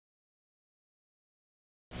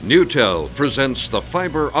Newtel presents the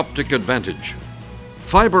fiber optic advantage.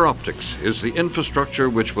 Fiber optics is the infrastructure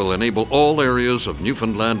which will enable all areas of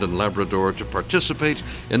Newfoundland and Labrador to participate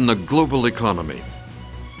in the global economy.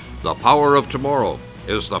 The power of tomorrow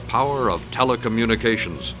is the power of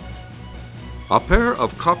telecommunications. A pair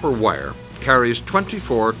of copper wire carries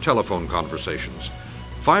 24 telephone conversations.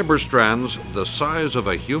 Fiber strands the size of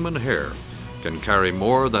a human hair can carry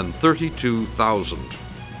more than 32,000.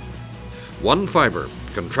 One fiber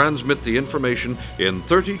can transmit the information in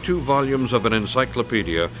 32 volumes of an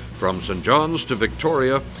encyclopedia from St. John's to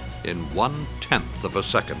Victoria in 1/10 of a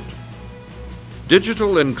second.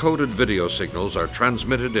 Digital encoded video signals are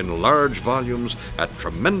transmitted in large volumes at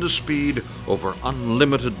tremendous speed over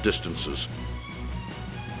unlimited distances.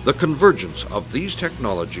 The convergence of these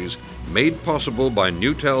technologies, made possible by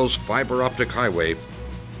Newtel's fiber optic highway,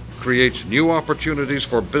 creates new opportunities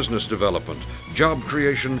for business development, job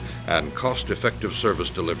creation, and cost-effective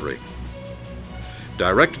service delivery.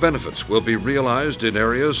 Direct benefits will be realized in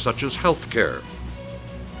areas such as healthcare,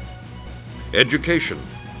 education,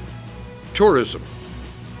 tourism,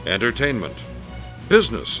 entertainment,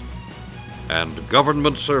 business, and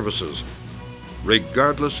government services,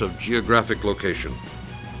 regardless of geographic location.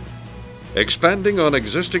 Expanding on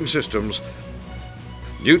existing systems,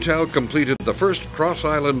 Newtel completed the first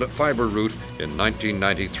cross-island fiber route in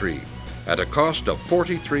 1993 at a cost of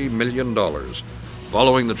 $43 million.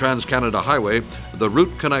 Following the Trans-Canada Highway, the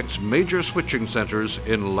route connects major switching centers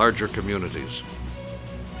in larger communities.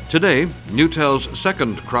 Today, Newtel's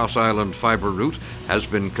second cross-island fiber route has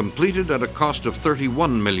been completed at a cost of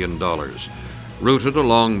 $31 million. Routed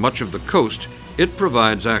along much of the coast, it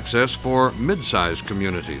provides access for mid-sized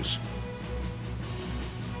communities.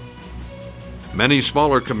 Many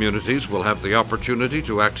smaller communities will have the opportunity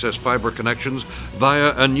to access fiber connections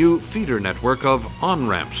via a new feeder network of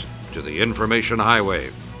on-ramps to the information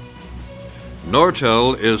highway.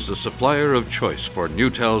 Nortel is the supplier of choice for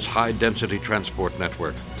Newtel's high-density transport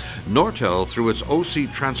network. Nortel, through its OC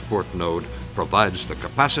transport node, provides the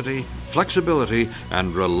capacity, flexibility,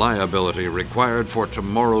 and reliability required for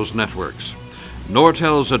tomorrow's networks.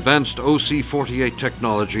 Nortel's advanced OC48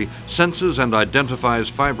 technology senses and identifies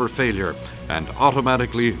fiber failure and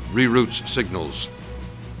automatically reroutes signals.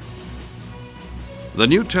 The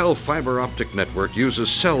Newtel fiber optic network uses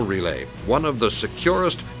cell relay, one of the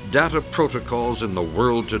securest data protocols in the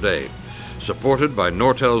world today. Supported by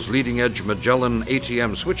Nortel's leading-edge Magellan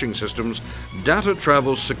ATM switching systems, data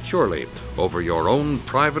travels securely over your own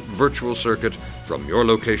private virtual circuit from your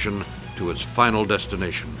location to its final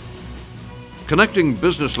destination. Connecting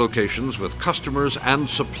business locations with customers and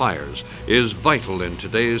suppliers is vital in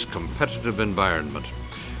today's competitive environment.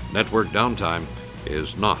 Network downtime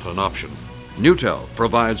is not an option. Newtel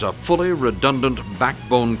provides a fully redundant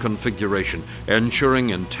backbone configuration,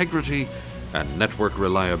 ensuring integrity and network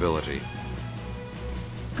reliability.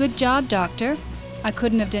 Good job, Doctor. I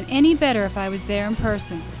couldn't have done any better if I was there in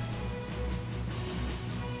person.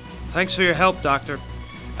 Thanks for your help, Doctor.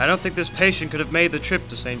 I don't think this patient could have made the trip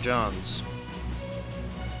to St. John's.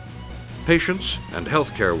 Patients and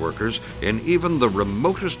healthcare workers in even the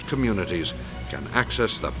remotest communities can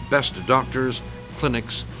access the best doctors,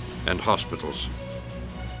 clinics, and hospitals.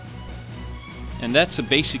 And that's a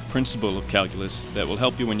basic principle of calculus that will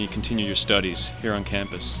help you when you continue your studies here on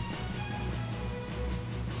campus.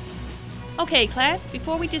 Okay, class,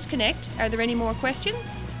 before we disconnect, are there any more questions?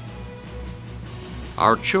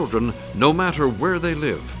 Our children, no matter where they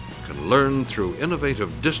live, can learn through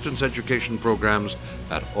innovative distance education programs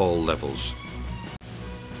at all levels.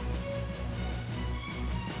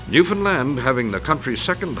 Newfoundland, having the country's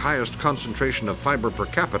second highest concentration of fiber per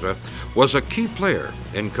capita, was a key player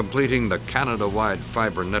in completing the Canada-wide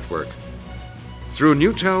fiber network. Through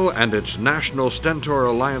Newtel and its national Stentor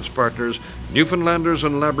Alliance partners, Newfoundlanders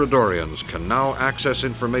and Labradorians can now access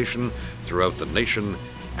information throughout the nation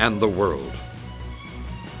and the world.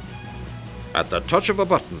 At the touch of a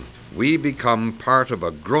button, we become part of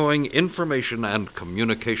a growing information and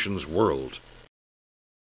communications world.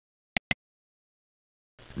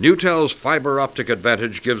 Newtel's fiber optic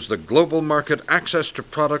advantage gives the global market access to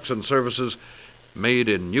products and services made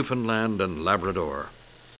in Newfoundland and Labrador.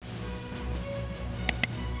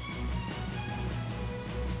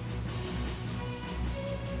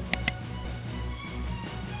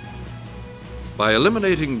 By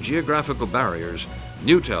eliminating geographical barriers,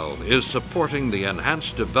 Newtel is supporting the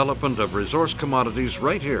enhanced development of resource commodities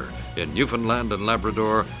right here in Newfoundland and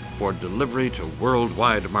Labrador for delivery to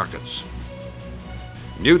worldwide markets.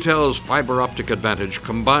 Newtel's fiber optic advantage,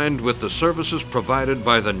 combined with the services provided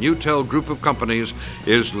by the Newtel group of companies,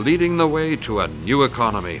 is leading the way to a new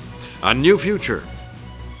economy, a new future,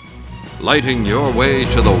 lighting your way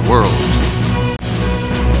to the world.